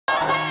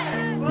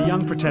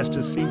young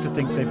protesters seem to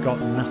think they've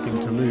got nothing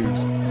to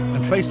lose,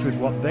 and faced with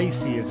what they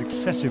see as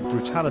excessive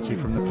brutality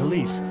from the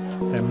police,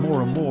 they're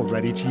more and more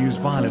ready to use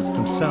violence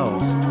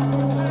themselves.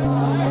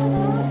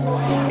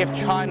 If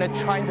China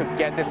trying to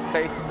get this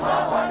place,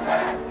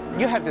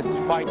 you have to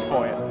fight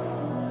for it.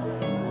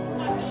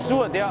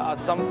 Sure, there are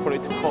some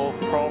political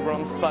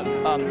problems, but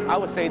I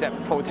would say that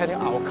protecting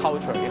our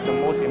culture is the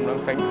most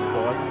important thing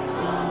for us.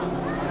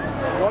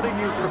 What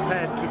are you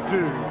prepared to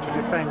do to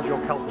defend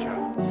your culture?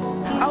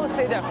 I would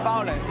say that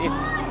violence is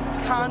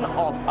kind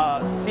of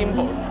a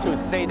symbol to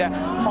say that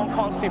Hong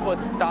Kong's people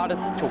started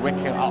to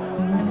waking up.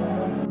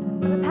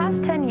 For the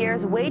past 10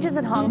 years, wages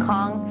in Hong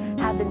Kong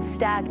have been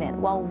stagnant,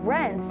 while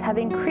rents have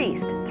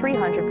increased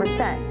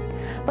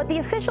 300%. But the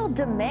official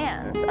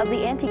demands of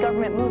the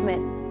anti-government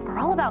movement are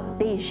all about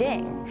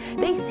Beijing.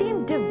 They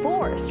seem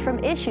divorced from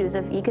issues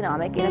of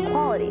economic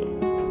inequality.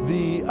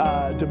 The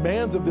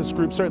demands of this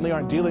group certainly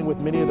aren't dealing with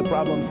many of the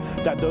problems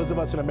that those of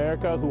us in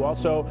America who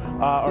also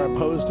are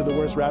opposed to the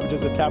worst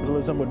ravages of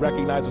capitalism would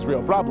recognize as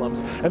real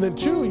problems. And then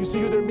two, you see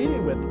who they're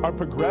meeting with are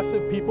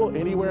progressive people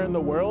anywhere in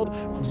the world,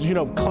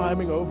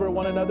 climbing over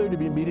one another to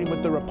be meeting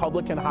with the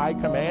Republican high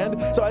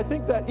command. So I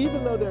think that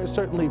even though there are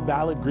certainly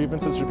valid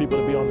grievances for people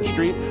to be on the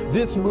street,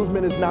 this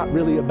movement is not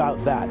really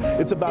about that.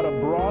 It's about a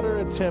broader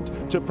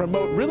attempt to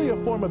promote really a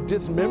form of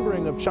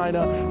dismembering of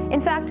China. In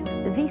fact,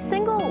 the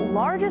single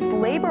largest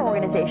labor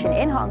organization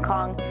in Hong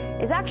Kong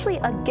is actually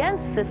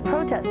against this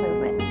protest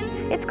movement.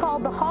 It's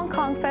called the Hong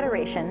Kong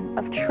Federation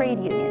of Trade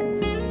Unions.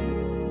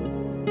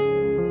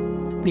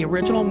 The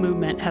original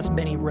movement has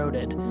been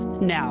eroded.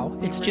 Now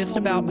it's just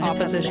about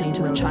opposition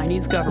to the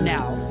Chinese government.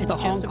 Now it's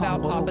just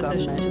about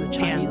opposition to the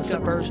Chinese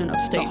subversion of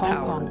state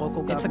power.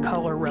 It's a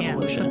color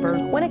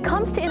revolution. When it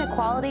comes to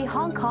inequality,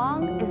 Hong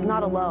Kong is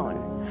not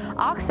alone.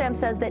 Oxfam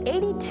says that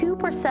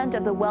 82%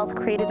 of the wealth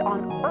created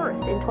on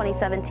Earth in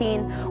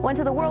 2017 went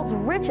to the world's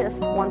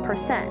richest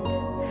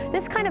 1%.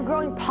 This kind of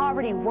growing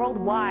poverty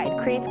worldwide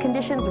creates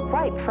conditions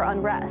ripe for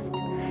unrest,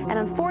 and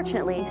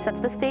unfortunately sets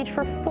the stage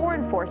for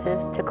foreign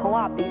forces to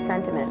co-opt these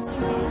sentiments.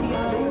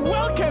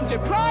 Welcome to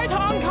Pride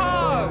Hong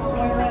Kong!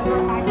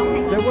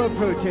 There were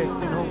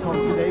protests in Hong Kong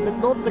today, but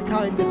not the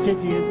kind the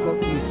city has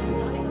got used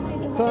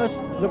to.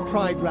 First, the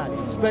Pride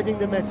rally, spreading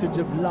the message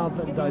of love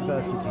and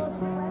diversity.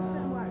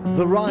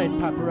 The riot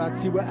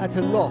paparazzi were at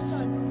a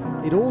loss.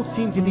 It all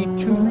seemed to be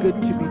too good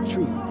to be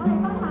true.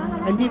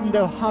 And even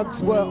though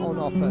hugs were on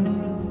offer,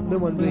 no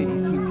one really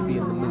seemed to be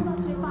in the mood.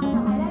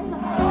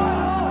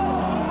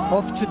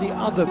 Off to the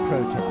other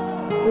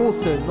protest,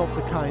 also not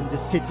the kind the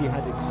city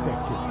had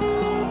expected.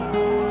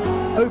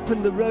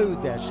 Open the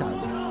road, they're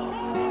shouting.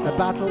 A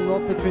battle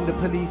not between the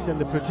police and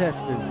the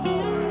protesters,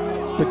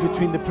 but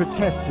between the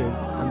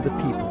protesters and the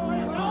people.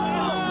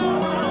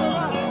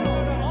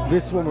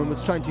 This woman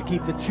was trying to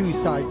keep the two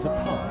sides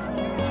apart.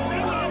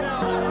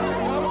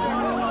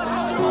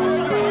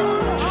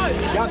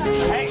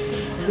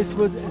 This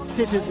was a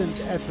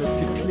citizens' effort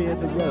to clear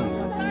the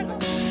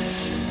road,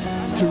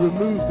 to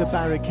remove the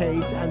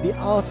barricades and the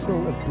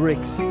arsenal of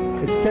bricks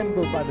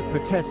assembled by the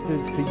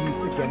protesters for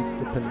use against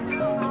the police.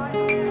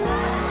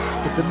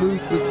 But the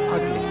mood was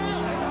ugly,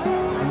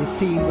 and the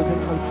scene was an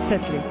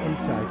unsettling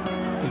insight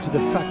into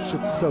the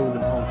fractured soul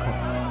of Hong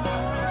Kong.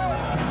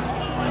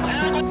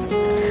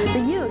 The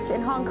youth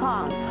in Hong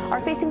Kong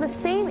are facing the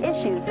same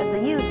issues as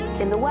the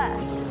youth in the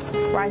West.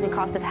 Rising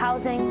cost of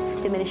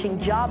housing, diminishing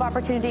job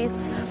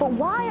opportunities. But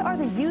why are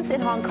the youth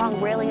in Hong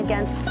Kong railing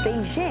against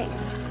Beijing,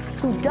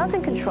 who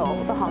doesn't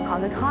control the Hong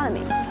Kong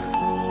economy?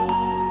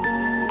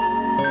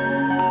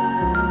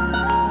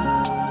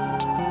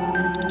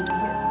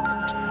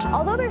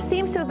 Although there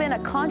seems to have been a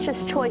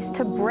conscious choice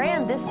to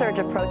brand this surge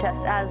of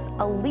protests as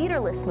a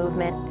leaderless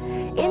movement,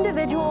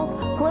 individuals,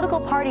 political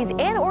parties,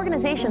 and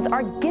organizations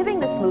are giving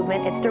this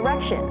movement its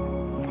direction.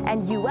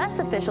 And U.S.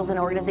 officials and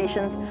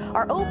organizations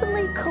are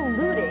openly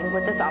colluding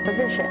with this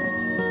opposition.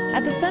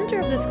 At the center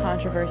of this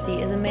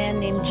controversy is a man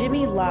named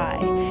Jimmy Lai.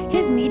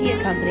 His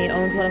media company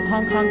owns one of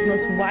Hong Kong's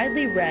most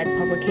widely read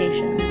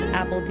publications,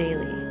 Apple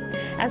Daily.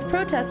 As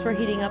protests were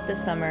heating up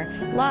this summer,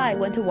 Lai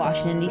went to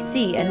Washington,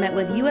 D.C. and met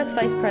with U.S.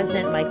 Vice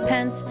President Mike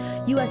Pence,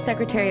 U.S.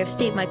 Secretary of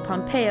State Mike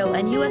Pompeo,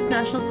 and U.S.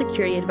 National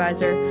Security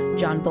Advisor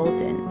John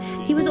Bolton.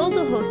 He was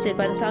also hosted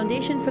by the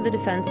Foundation for the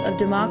Defense of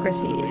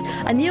Democracies,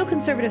 a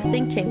neoconservative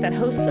think tank that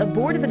hosts a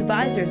board of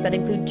advisors that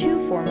include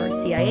 2 former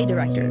CIA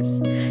directors.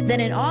 Then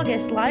in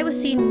August, Lai was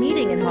seen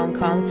meeting in Hong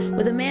Kong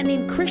with a man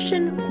named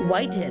Christian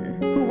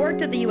Whiten, who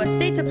worked at the U.S.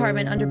 State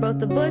Department under both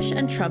the Bush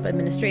and Trump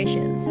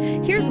administrations.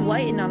 Here's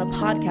Whiten on a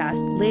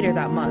podcast later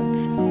that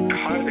month.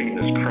 Causing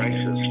this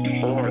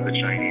crisis for the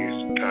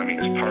Chinese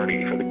Communist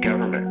Party, for the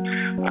government,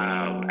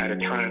 at a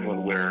time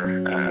when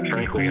we're,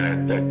 frankly,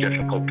 at a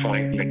difficult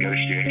point in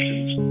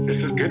negotiations. This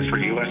is good for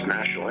U.S.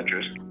 national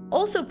interest.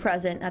 Also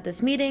present at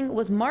this meeting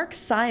was Mark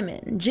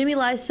Simon, Jimmy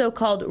Lai's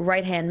so-called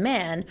right-hand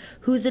man,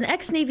 who's an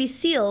ex-Navy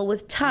SEAL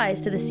with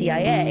ties to the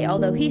CIA,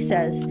 although he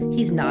says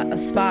he's not a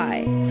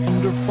spy.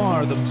 Under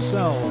fire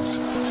themselves,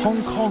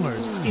 Hong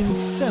Kongers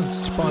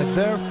incensed by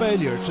their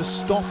failure to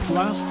stop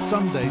last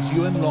Sunday's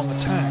UN-long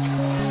attack.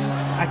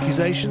 A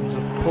Accusations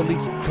of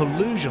police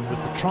collusion with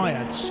the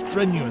triad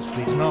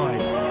strenuously denied.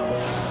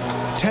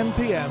 10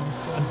 p.m.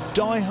 and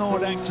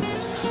die-hard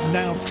activists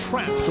now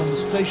trapped on the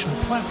station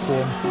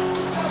platform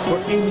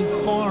were aiming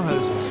fire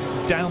hoses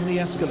down the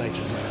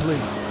escalators of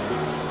police.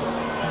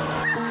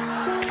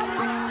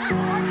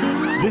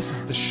 This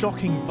is the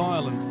shocking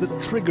violence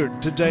that triggered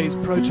today's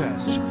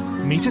protest,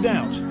 meted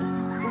out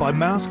by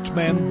masked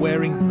men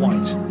wearing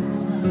white.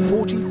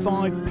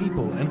 45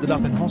 people ended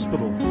up in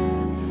hospital.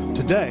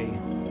 Today,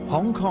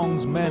 Hong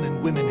Kong's men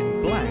and women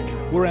in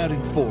black were out in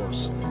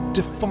force,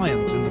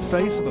 defiant in the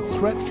face of a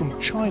threat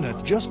from China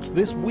just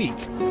this week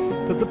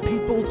that the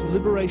People's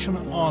Liberation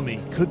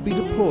Army could be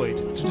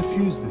deployed to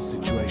defuse this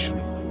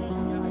situation.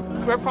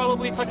 We're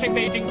probably touching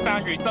Beijing's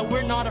boundaries, but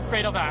we're not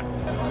afraid of that.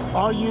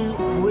 Are you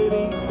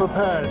really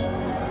prepared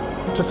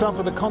to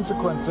suffer the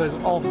consequences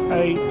of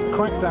a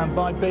crackdown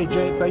by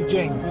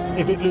Beijing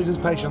if it loses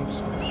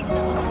patience?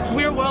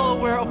 We're well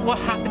aware of what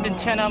happened in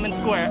Tiananmen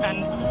Square,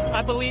 and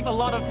I believe a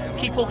lot of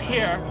people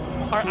here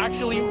are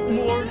actually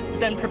more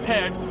than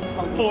prepared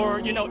for,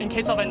 in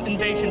case of an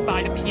invasion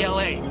by the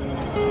PLA.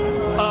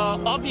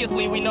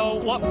 Obviously, we know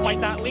what might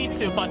that lead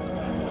to, but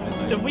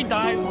if we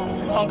die,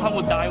 Hong Kong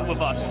will die with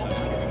us.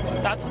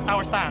 That's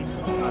our stance.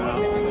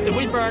 If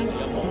we burn,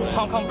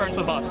 Hong Kong burns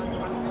with us.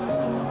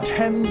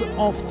 Tens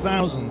of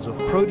thousands of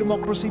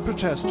pro-democracy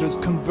protesters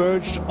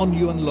converged on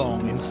Yuen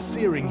Long in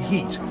searing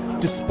heat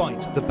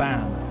despite the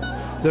ban.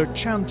 Their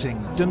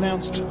chanting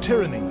denounced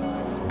tyranny.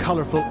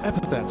 Colourful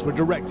epithets were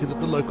directed at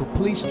the local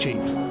police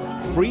chief.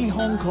 Free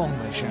Hong Kong,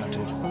 they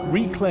shouted.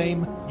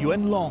 Reclaim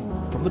Yuen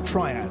Long from the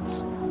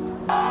triads.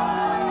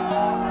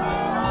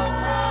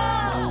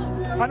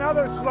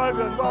 Another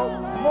slogan, well,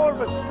 more of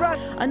a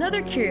strategy.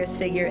 Another curious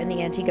figure in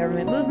the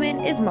anti-government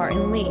movement is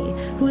Martin Lee,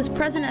 who is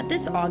present at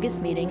this August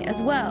meeting as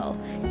well.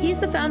 He's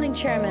the founding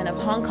chairman of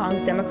Hong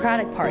Kong's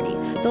Democratic Party,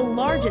 the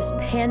largest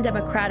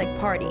pan-democratic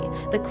party,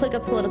 the clique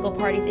of political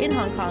parties in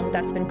Hong Kong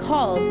that's been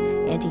called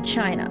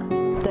anti-China.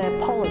 Their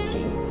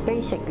policy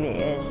basically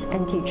is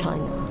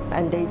anti-China,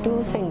 and they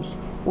do things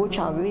which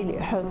are really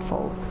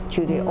hurtful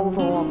to the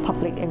overall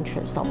public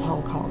interest of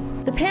Hong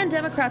Kong. The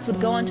Pan-Democrats would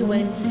go on to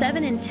win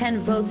 7 in 10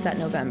 votes that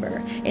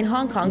November in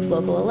Hong Kong's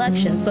local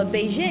elections, but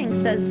Beijing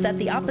says that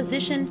the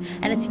opposition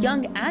and its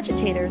young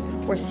agitators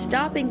were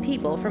stopping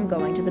people from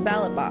going to the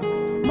ballot box.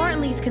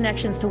 Martin Lee's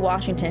connections to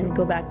Washington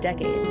go back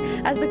decades.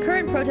 As the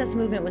current protest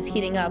movement was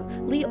heating up,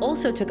 Lee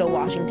also took to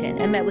Washington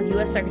and met with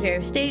U.S. Secretary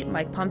of State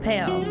Mike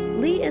Pompeo.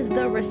 Lee is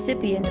the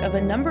recipient of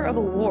a number of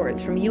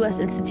awards from U.S.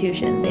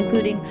 institutions,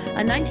 including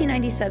a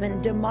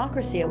 1997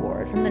 Democracy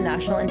Award from the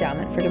National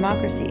Endowment for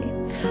Democracy.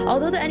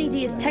 Although the NED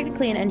is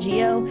technically an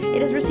NGO,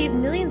 it has received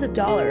millions of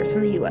dollars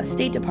from the U.S.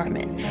 State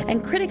Department,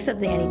 and critics of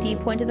the NED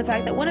point to the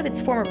fact that one of its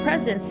former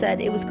presidents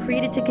said it was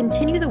created to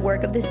continue the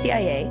work of the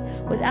CIA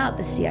without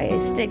the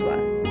CIA's stigma.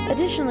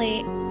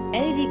 Additionally,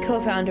 NED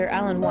co-founder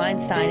Alan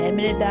Weinstein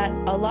admitted that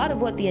a lot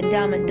of what the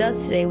endowment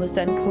does today was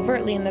done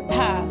covertly in the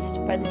past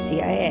by the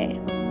CIA.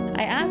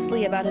 I asked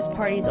Lee about his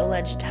party's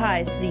alleged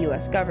ties to the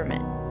U.S.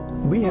 government.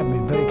 We have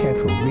been very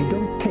careful. We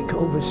don't take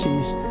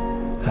overseas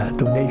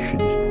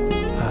donations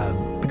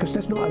because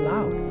that's not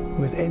allowed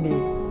with any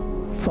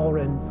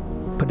foreign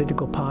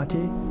political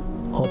party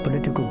or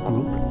political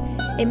group.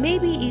 It may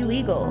be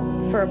illegal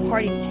for a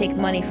party to take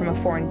money from a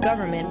foreign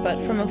government, but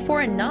from a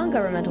foreign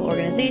non-governmental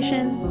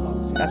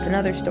organization, that's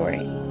another story.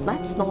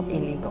 That's not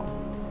illegal,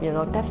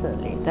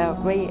 definitely. There are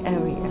gray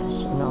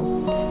areas,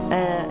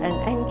 An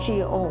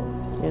NGO,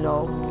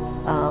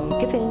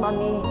 giving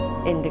money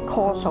in the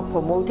cause of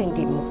promoting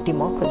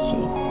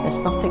democracy, there's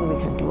nothing we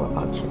can do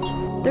about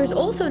it. There's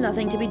also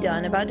nothing to be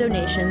done about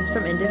donations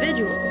from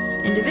individuals.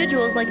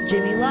 Individuals like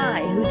Jimmy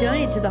Lai, who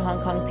donated to the Hong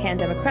Kong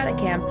Pan-Democratic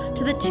Camp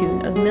to the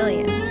tune of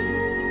millions.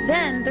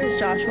 Then there's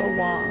Joshua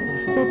Wong,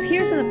 who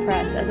appears in the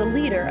press as a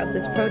leader of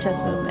this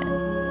protest movement.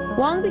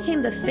 Wong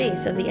became the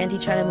face of the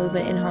anti-China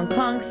movement in Hong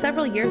Kong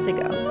several years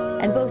ago,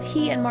 and both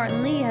he and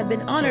Martin Lee have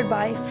been honored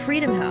by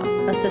Freedom House,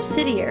 a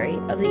subsidiary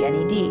of the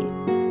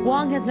NED.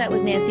 Wong has met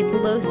with Nancy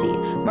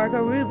Pelosi,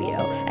 Marco Rubio,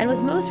 and was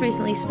most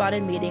recently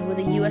spotted meeting with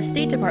a U.S.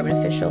 State Department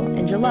official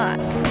in July.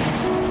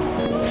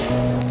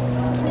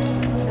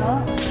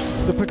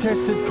 The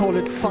protesters call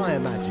it fire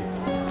magic.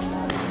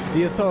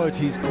 The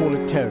authorities call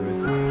it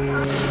terrorism.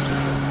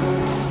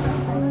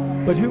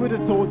 But who would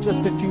have thought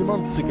just a few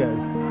months ago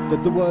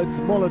that the words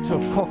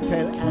Molotov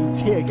cocktail and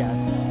tear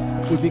gas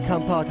would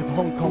become part of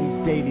Hong Kong's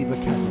daily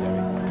vocabulary?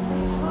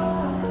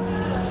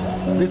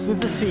 This was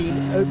the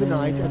scene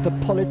overnight at the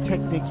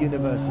Polytechnic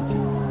University,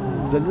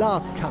 the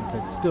last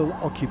campus still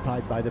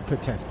occupied by the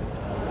protesters.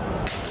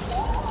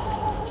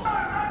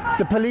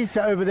 The police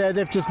are over there.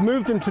 They've just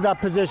moved into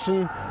that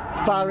position,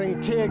 firing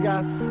tear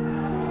gas,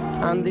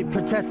 and the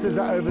protesters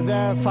are over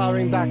there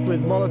firing back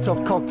with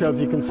Molotov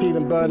cocktails. You can see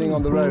them burning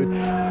on the road.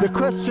 The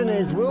question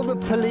is, will the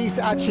police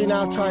actually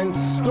now try and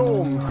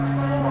storm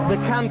the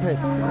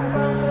campus?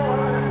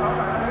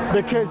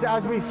 Because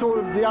as we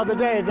saw the other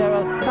day, there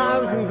are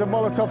thousands of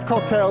Molotov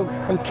cocktails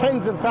and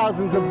tens of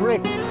thousands of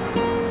bricks,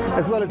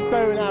 as well as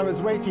bow and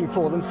arrows waiting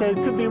for them, so it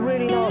could be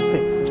really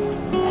nasty.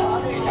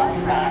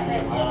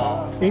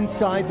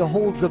 Inside, the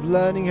halls of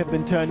learning have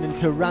been turned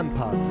into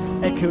ramparts,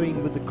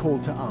 echoing with the call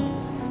to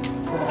arms.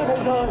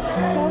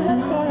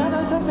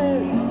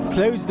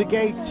 Close the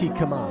gates, he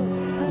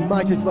commands. He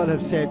might as well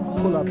have said,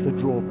 pull up the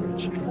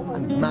drawbridge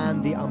and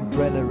man the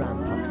umbrella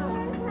ramparts.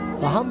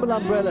 The humble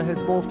umbrella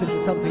has morphed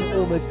into something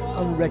almost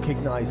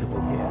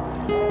unrecognizable here.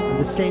 And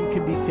the same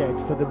can be said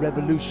for the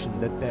revolution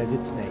that bears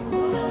its name.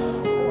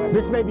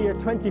 This may be a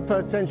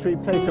 21st century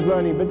place of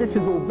learning, but this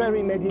is all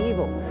very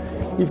medieval.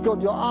 You've got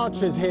your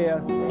archers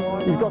here,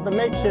 you've got the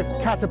makeshift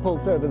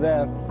catapults over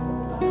there.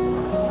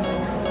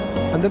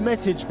 And the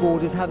message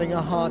board is having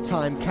a hard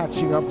time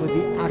catching up with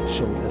the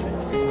actual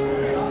events.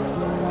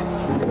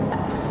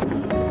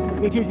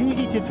 It is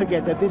easy to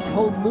forget that this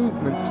whole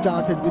movement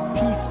started with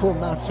peaceful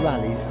mass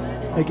rallies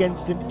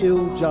against an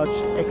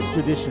ill-judged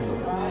extradition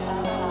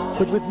law.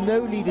 But with no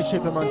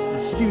leadership amongst the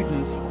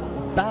students,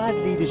 bad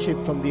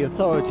leadership from the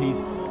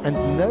authorities, and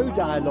no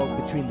dialogue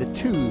between the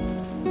two,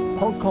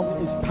 Hong Kong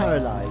is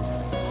paralyzed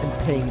and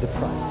paying the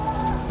price.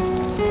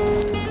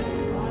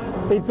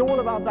 It's all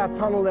about that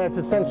tunnel there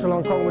to central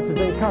Hong Kong, which has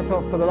been cut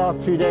off for the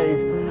last few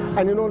days.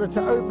 And in order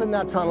to open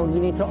that tunnel, you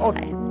need to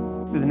occupy.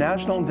 The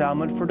National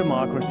Endowment for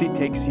Democracy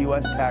takes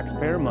U.S.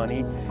 taxpayer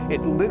money.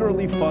 It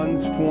literally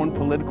funds foreign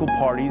political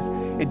parties.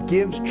 It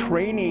gives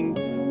training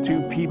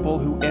to people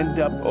who end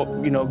up,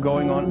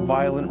 going on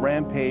violent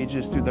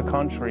rampages through the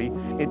country.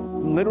 It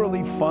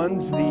literally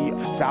funds the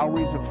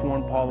salaries of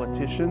foreign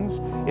politicians.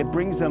 It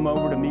brings them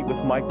over to meet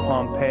with Mike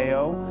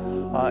Pompeo.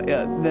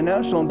 The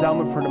National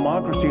Endowment for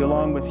Democracy,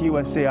 along with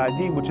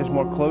USAID, which is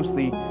more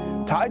closely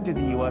tied to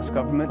the U.S.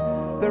 government,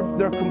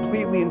 they're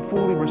completely and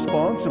fully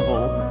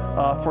responsible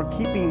for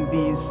keeping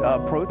these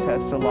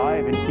protests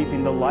alive and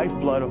keeping the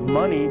lifeblood of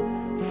money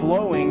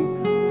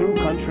flowing through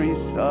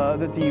countries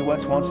that the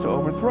U.S. wants to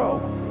overthrow.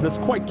 It's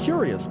quite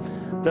curious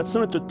that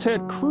Senator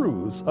Ted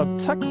Cruz of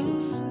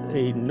Texas,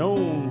 a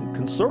known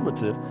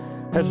conservative,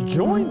 has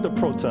joined the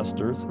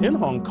protesters in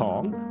Hong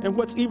Kong. And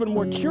what's even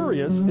more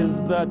curious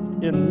is that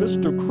in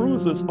Mr.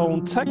 Cruz's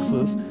own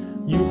Texas,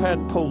 you've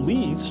had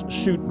police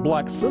shoot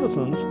black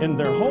citizens in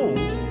their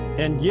homes,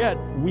 and yet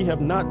we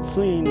have not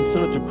seen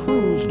Senator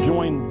Cruz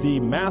join the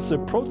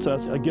massive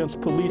protests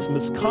against police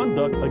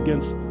misconduct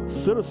against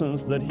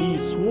citizens that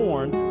he's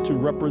sworn to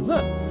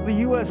represent. The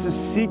U.S. is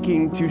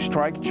seeking to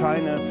strike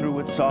China through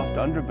its soft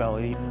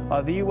underbelly.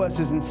 The U.S.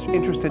 is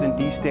interested in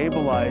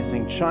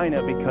destabilizing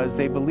China because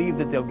they believe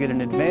that they'll get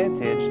an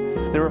advantage.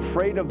 They're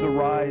afraid of the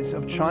rise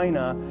of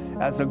China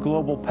as a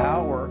global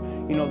power.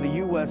 The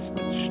U.S.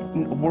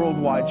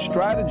 worldwide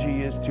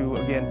strategy is to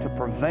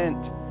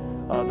prevent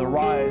the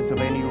rise of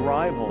any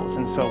rivals,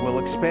 and so we'll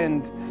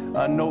expend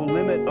no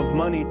limit of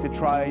money to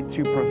try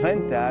to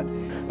prevent that.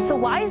 So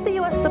why is the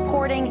U.S.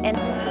 supporting and...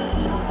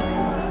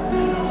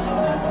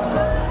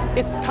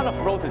 It's kind of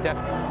road to death.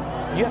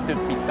 You have to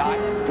be died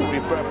to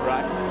rebirth,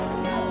 right?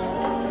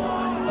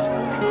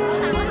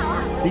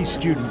 These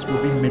students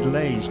will be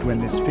middle-aged when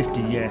this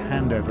 50-year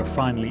handover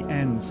finally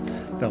ends.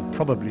 They'll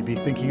probably be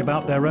thinking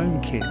about their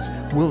own kids.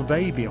 Will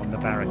they be on the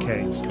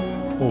barricades?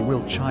 Or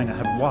will China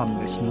have won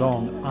this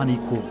long,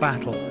 unequal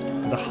battle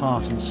for the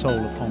heart and soul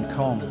of Hong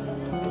Kong?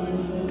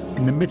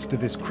 In the midst of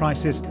this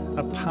crisis,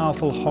 a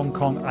powerful Hong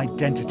Kong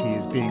identity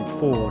is being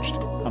forged.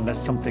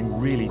 Unless something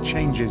really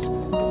changes,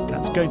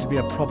 that's going to be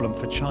a problem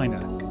for China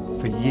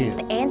for years.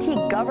 An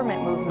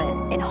anti-government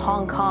movement in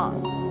Hong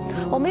Kong.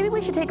 Well, maybe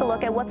we should take a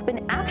look at what's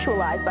been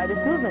actualized by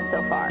this movement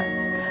so far.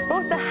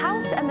 Both the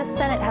House and the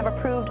Senate have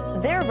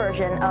approved their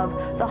version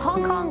of the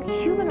Hong Kong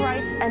Human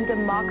Rights and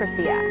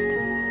Democracy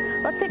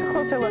Act. Let's take a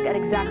closer look at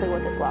exactly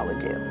what this law would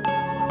do.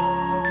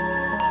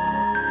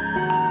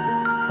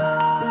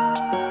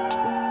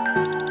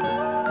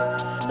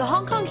 The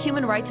Hong Kong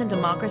Human Rights and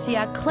Democracy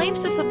Act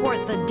claims to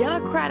support the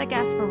democratic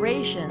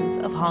aspirations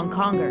of Hong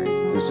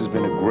Kongers. This has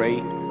been a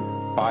great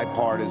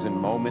bipartisan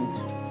moment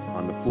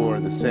on the floor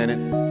of the Senate.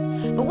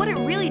 But what it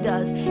really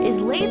does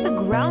is lay the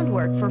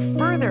groundwork for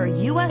further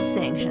U.S.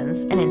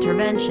 sanctions and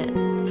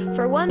intervention.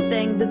 For one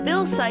thing, the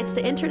bill cites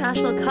the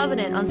International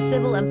Covenant on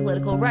Civil and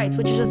Political Rights,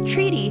 which is a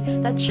treaty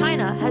that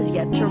China has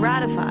yet to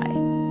ratify.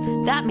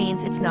 That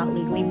means it's not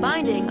legally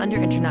binding under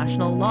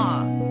international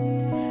law.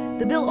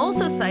 The bill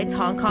also cites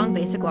Hong Kong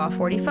Basic Law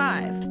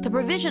 45, the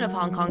provision of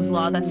Hong Kong's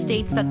law that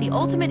states that the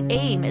ultimate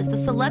aim is the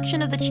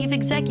selection of the chief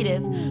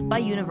executive by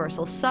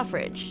universal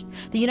suffrage.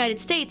 The United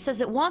States says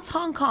it wants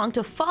Hong Kong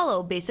to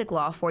follow Basic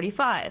Law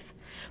 45.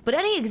 But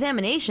any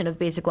examination of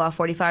Basic Law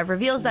 45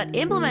 reveals that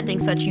implementing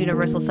such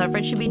universal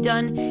suffrage should be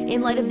done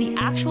in light of the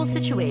actual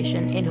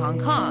situation in Hong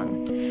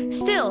Kong.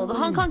 Still, the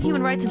Hong Kong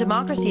Human Rights and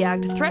Democracy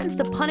Act threatens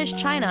to punish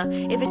China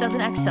if it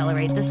doesn't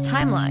accelerate this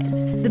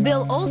timeline. The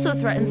bill also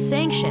threatens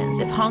sanctions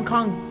if Hong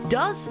Kong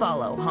does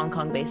follow Hong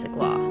Kong Basic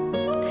Law.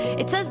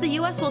 It says the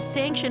U.S. will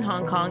sanction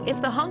Hong Kong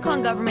if the Hong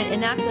Kong government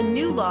enacts a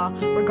new law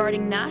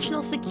regarding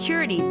national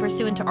security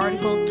pursuant to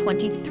Article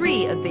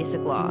 23 of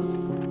Basic Law.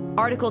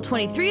 Article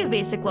 23 of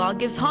Basic Law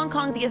gives Hong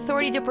Kong the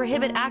authority to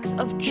prohibit acts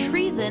of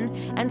treason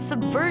and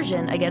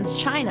subversion against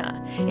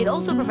China. It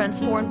also prevents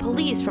foreign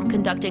police from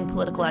conducting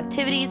political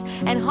activities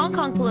and Hong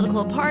Kong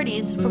political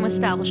parties from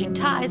establishing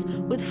ties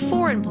with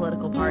foreign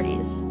political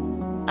parties.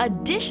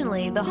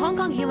 Additionally, the Hong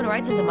Kong Human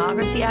Rights and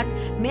Democracy Act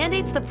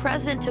mandates the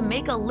president to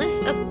make a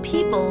list of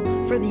people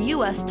for the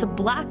U.S. to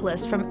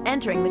blacklist from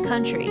entering the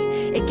country.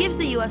 It gives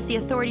the U.S. the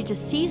authority to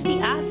seize the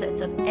assets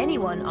of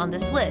anyone on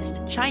this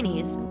list,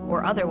 Chinese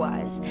or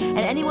otherwise. And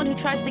anyone who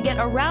tries to get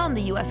around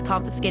the U.S.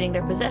 confiscating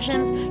their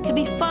possessions can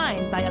be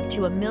fined by up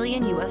to $1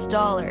 million.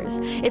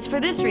 It's for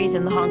this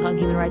reason the Hong Kong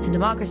Human Rights and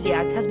Democracy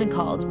Act has been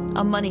called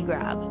a money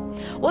grab.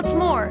 What's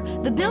more,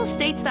 the bill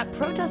states that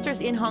protesters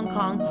in Hong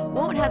Kong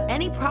won't have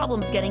any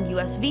problems getting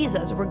U.S.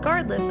 visas,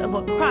 regardless of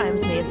what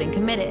crimes may have been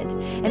committed.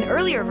 An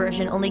earlier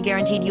version only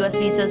guaranteed U.S.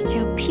 visas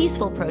to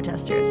peaceful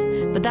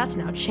protesters, but that's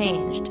now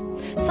changed.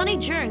 Sonny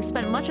Cheung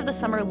spent much of the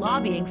summer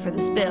lobbying for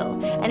this bill,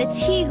 and it's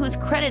he who's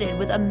credited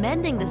with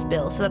amending this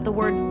bill so that the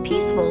word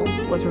peaceful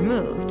was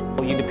removed.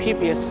 In the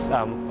previous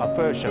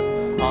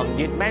version,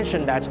 it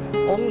mentioned that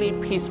only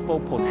peaceful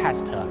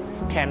protester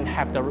can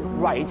have the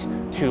right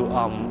to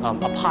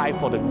apply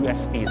for the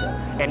U.S. visa.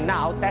 And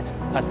now that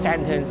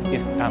sentence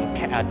is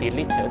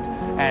deleted.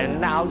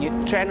 And now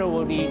it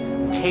generally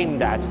came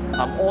that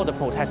all the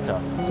protesters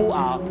who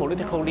are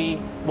politically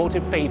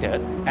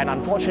motivated and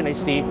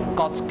unfortunately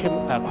got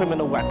a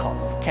criminal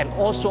record can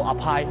also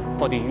apply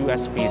for the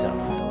U.S. visa.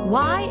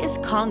 Why is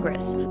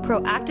Congress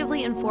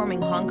proactively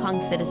informing Hong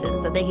Kong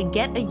citizens that they can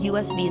get a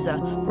U.S. visa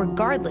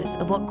regardless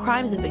of what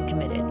crimes have been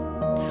committed?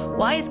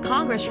 Why is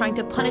Congress trying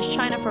to punish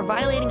China for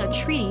violating a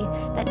treaty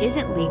that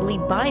isn't legally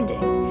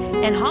binding,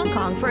 and Hong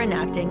Kong for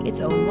enacting its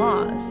own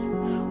laws?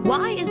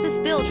 Why is this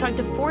bill trying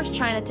to force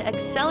China to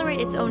accelerate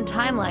its own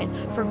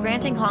timeline for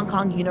granting Hong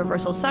Kong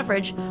universal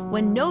suffrage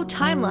when no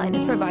timeline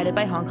is provided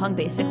by Hong Kong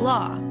Basic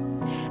Law?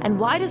 And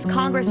why does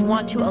Congress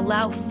want to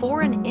allow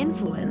foreign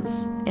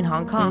influence in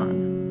Hong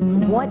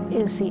Kong? What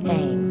is the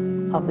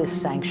aim of this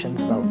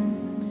sanctions vote?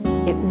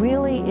 It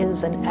really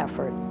is an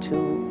effort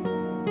to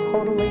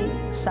totally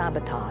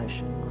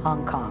sabotage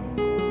Hong Kong.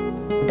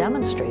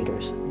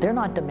 Demonstrators, they're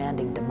not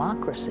demanding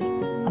democracy.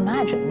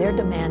 Imagine, they're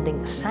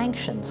demanding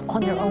sanctions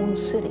on their own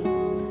city.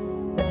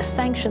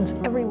 Sanctions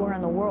everywhere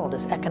in the world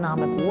is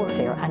economic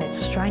warfare and it's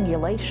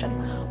strangulation.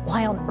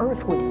 Why on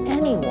earth would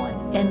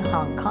anyone in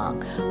Hong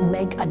Kong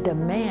make a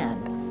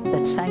demand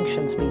that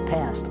sanctions be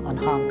passed on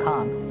Hong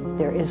Kong?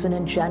 There is an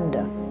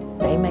agenda.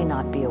 They may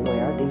not be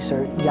aware. These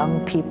are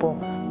young people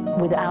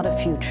without a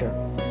future.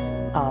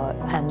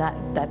 And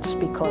that's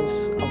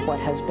because of what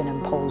has been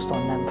imposed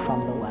on them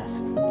from the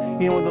West.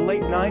 You know, in the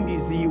late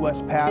 90s, the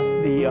U.S. passed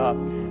the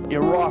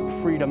Iraq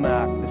Freedom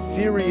Act, the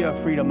Syria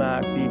Freedom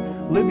Act, the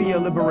Libya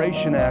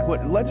Liberation Act,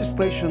 what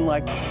legislation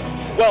like?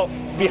 Well,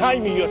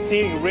 behind me you're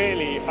seeing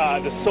really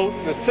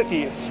the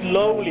city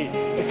slowly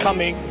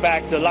coming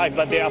back to life,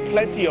 but there are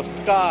plenty of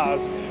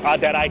scars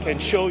that I can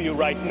show you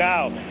right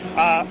now.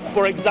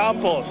 For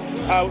example,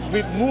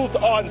 we've moved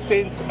on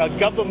since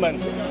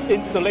government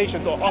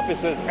installations or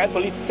offices and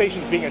police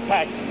stations being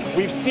attacked.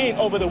 We've seen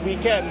over the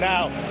weekend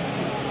now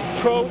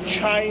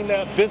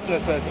pro-China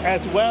businesses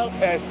as well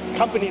as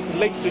companies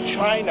linked to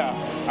China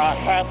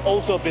have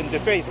also been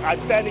defaced. I'm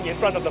standing in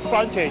front of the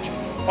frontage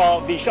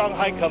of the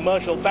Shanghai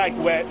Commercial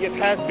Bank where it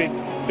has been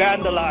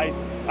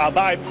vandalized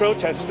by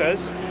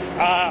protesters.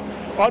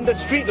 On the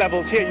street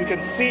levels here you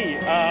can see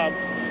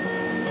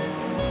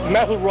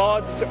metal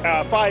rods,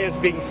 fires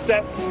being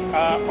set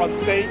on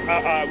stage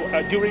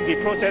during the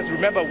protest.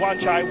 Remember, Wan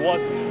Chai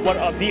was one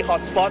of the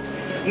hot spots.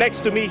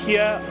 Next to me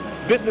here,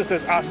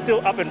 businesses are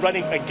still up and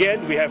running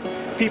again. We have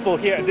people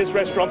here at this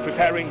restaurant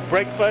preparing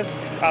breakfast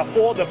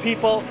for the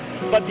people.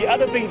 But the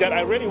other thing that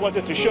I really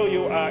wanted to show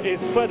you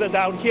is further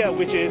down here,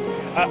 which is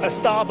a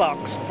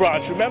Starbucks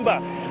branch. Remember,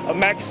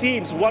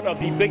 Maxime's, one of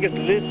the biggest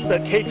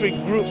listed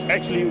catering groups,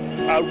 actually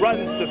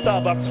runs the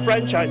Starbucks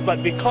franchise.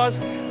 But because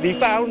the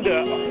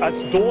founder,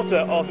 as daughter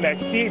of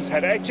Maxime's,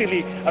 had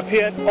actually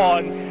appeared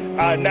on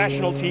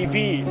national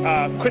TV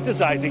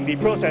criticizing the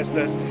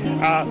protesters,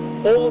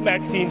 all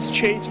Maxime's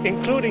chains,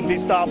 including the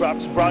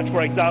Starbucks branch,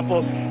 for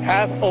example,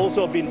 have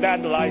also been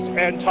vandalized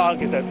and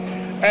targeted.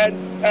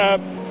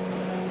 And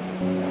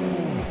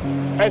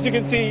as you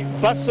can see,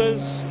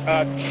 buses,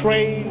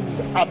 trains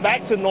are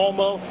back to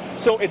normal.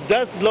 So it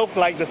does look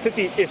like the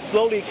city is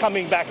slowly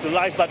coming back to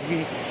life, but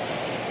we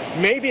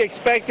may be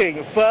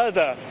expecting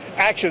further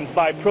actions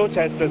by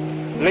protesters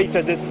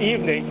later this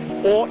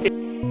evening. Or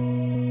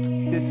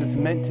this is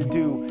meant to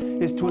do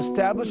is to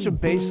establish a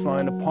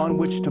baseline upon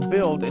which to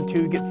build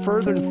until you get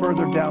further and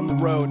further down the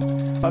road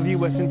of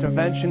U.S.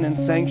 intervention and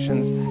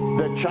sanctions.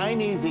 The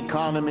Chinese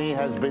economy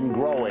has been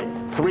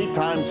growing 3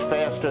 times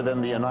faster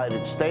than the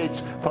United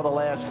States for the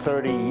last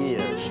 30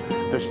 years.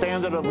 The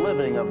standard of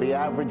living of the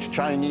average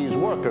Chinese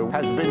worker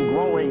has been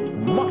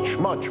growing much,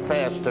 much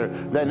faster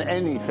than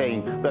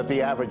anything that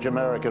the average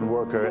American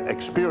worker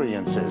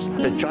experiences.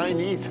 The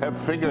Chinese have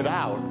figured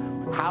out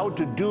how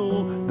to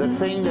do the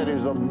thing that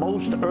is the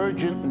most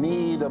urgent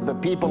need of the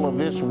people of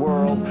this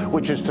world,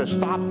 which is to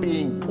stop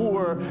being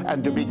poor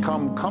and to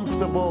become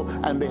comfortable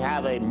and to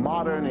have a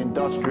modern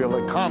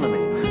industrial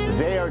economy.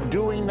 They are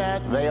doing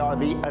that. They are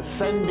the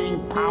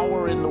ascending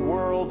power in the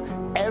world.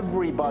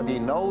 Everybody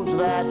knows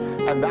that,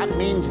 and that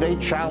means they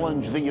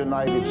challenge the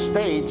United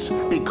States,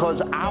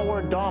 because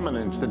our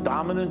dominance, the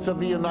dominance of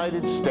the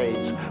United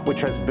States, which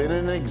has been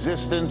in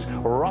existence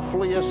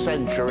roughly a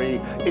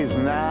century, is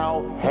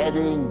now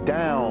heading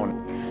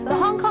down. The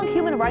Hong Kong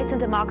Human Rights and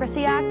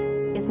Democracy Act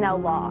is now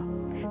law.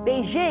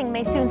 Beijing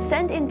may soon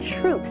send in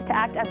troops to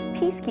act as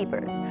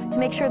peacekeepers to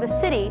make sure the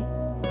city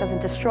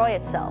doesn't destroy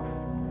itself.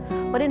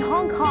 But in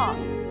Hong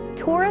Kong,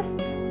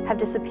 tourists have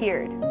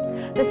disappeared.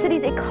 The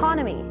city's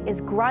economy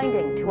is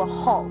grinding to a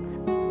halt.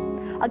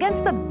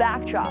 Against the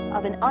backdrop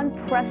of an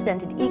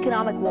unprecedented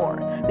economic war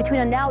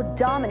between a now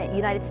dominant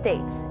United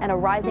States and a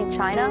rising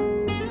China,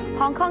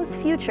 Hong Kong's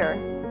future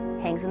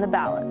hangs in the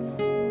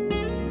balance.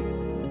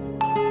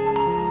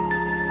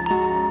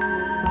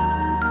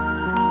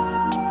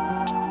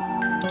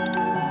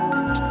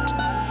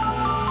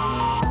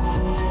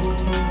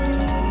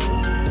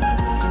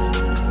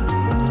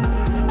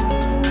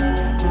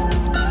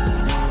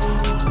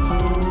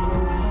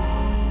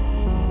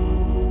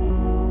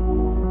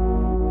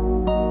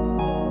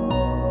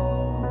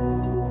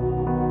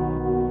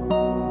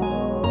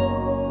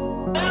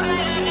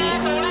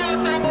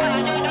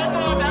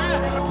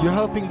 You're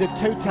helping the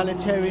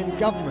totalitarian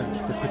government,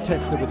 the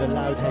protester with a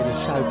loud hailer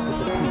shouts at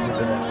the people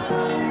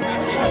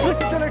below. This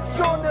is an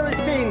extraordinary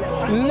scene.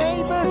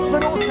 Neighbours,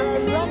 but also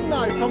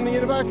alumni from the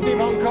University of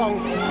Hong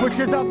Kong, which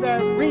is up there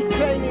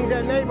reclaiming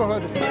their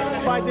neighbourhood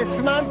by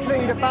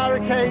dismantling the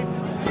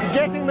barricades,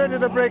 getting rid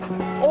of the bricks,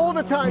 all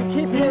the time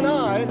keeping an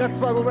eye, that's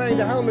why we're wearing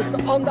the helmets,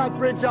 on that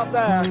bridge up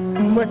there,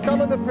 where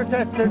some of the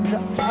protesters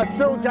are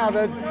still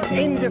gathered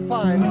in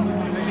defiance,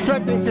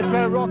 threatening to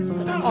throw rocks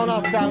on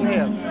us down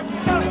here.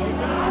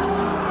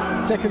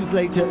 Seconds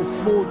later, a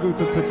small group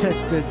of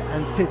protesters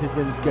and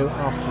citizens go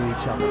after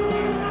each other.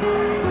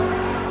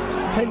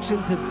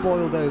 Tensions have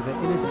boiled over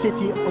in a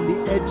city on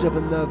the edge of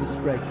a nervous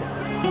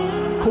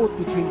breakdown, caught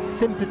between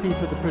sympathy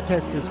for the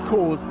protesters'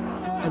 cause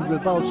and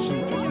revulsion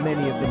at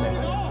many of the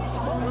methods.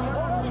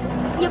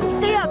 If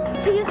they are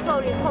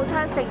peacefully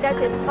protesting, that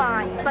is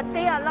fine, but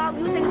they are now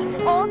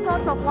using all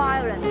sorts of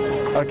violence.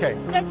 Okay.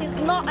 That is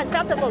not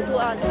acceptable to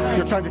us.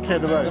 You're trying to clear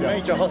the road. There's a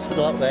major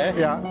hospital up there.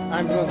 Yeah.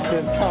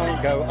 Ambulances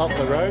can't go up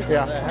the road,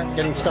 so they're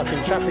getting stuck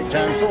in traffic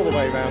jams all the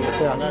way around the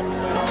corner.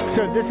 Yeah.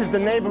 So this is the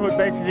neighbourhood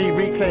basically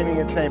reclaiming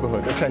its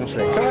neighbourhood,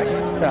 essentially. Correct.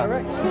 Yeah.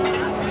 Correct.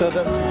 So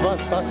that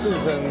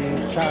buses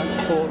and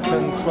transport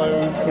can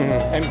flow,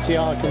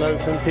 MTR can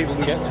open, people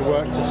can get to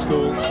work, to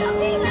school,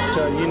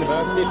 to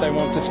university if they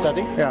want to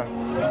study. Yeah.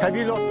 Have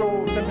you lost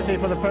all sympathy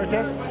for the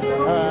protests?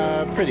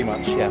 Pretty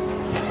much, yeah.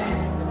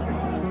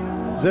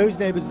 Those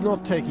neighbours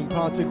not taking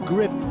part are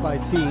gripped by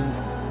scenes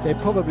they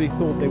probably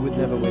thought they would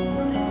never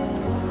witness,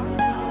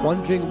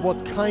 wondering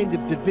what kind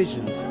of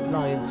divisions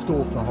lie in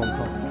store for Hong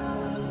Kong.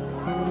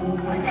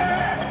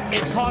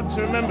 It's hard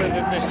to remember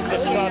that this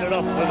started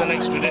off with an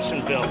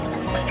extradition bill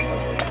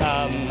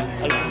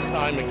a long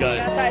time ago.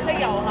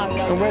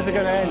 And where's it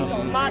going to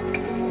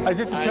end? Is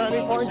this a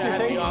turning point, do you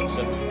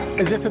think?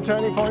 Is this a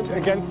turning point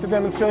against the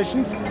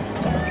demonstrations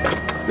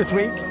this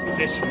week?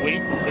 This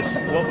week?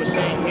 What we're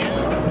seeing here?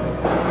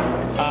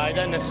 I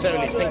don't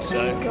necessarily think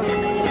so.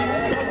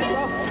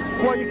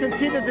 Well, you can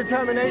see the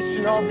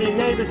determination of the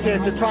neighbours here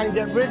to try and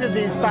get rid of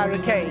these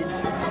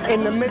barricades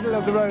in the middle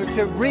of the road,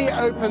 to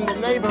reopen the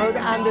neighbourhood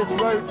and this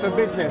road for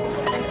business.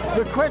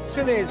 The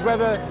question is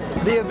whether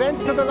the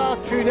events of the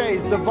last 2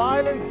 days, the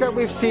violence that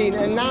we've seen,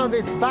 and now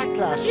this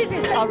backlash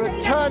are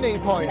a turning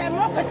point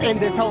in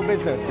this whole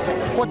business.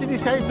 What did you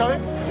say,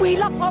 sorry? We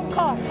love Hong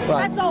Kong,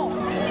 that's all.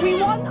 We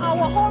want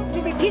our home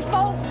to be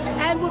peaceful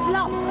and with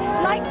love,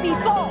 like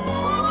before.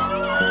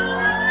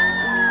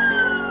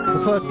 The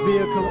first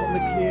vehicle on the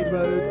cleared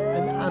road,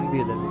 an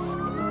ambulance,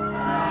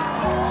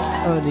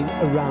 earning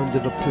a round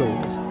of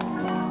applause.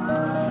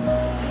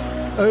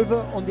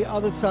 Over on the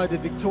other side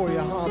of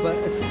Victoria Harbour,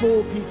 a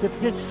small piece of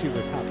history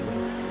was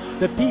happening.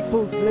 The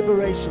People's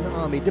Liberation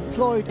Army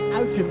deployed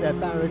out of their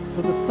barracks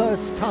for the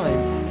first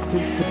time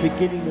since the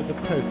beginning of the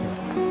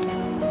protest.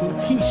 In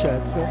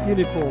T-shirts, not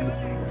uniforms,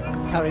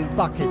 carrying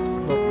buckets,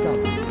 not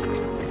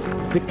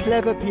guns. The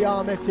clever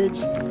PR message,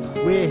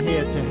 we're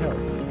here to help.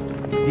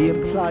 The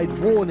implied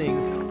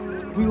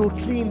warning, we will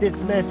clean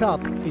this mess up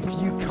if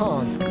you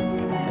can't,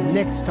 and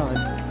next time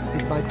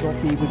it might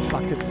not be with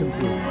buckets and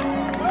brooms.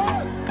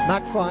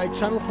 Matt Fry,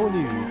 Channel 4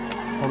 News,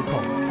 Hong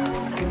Kong.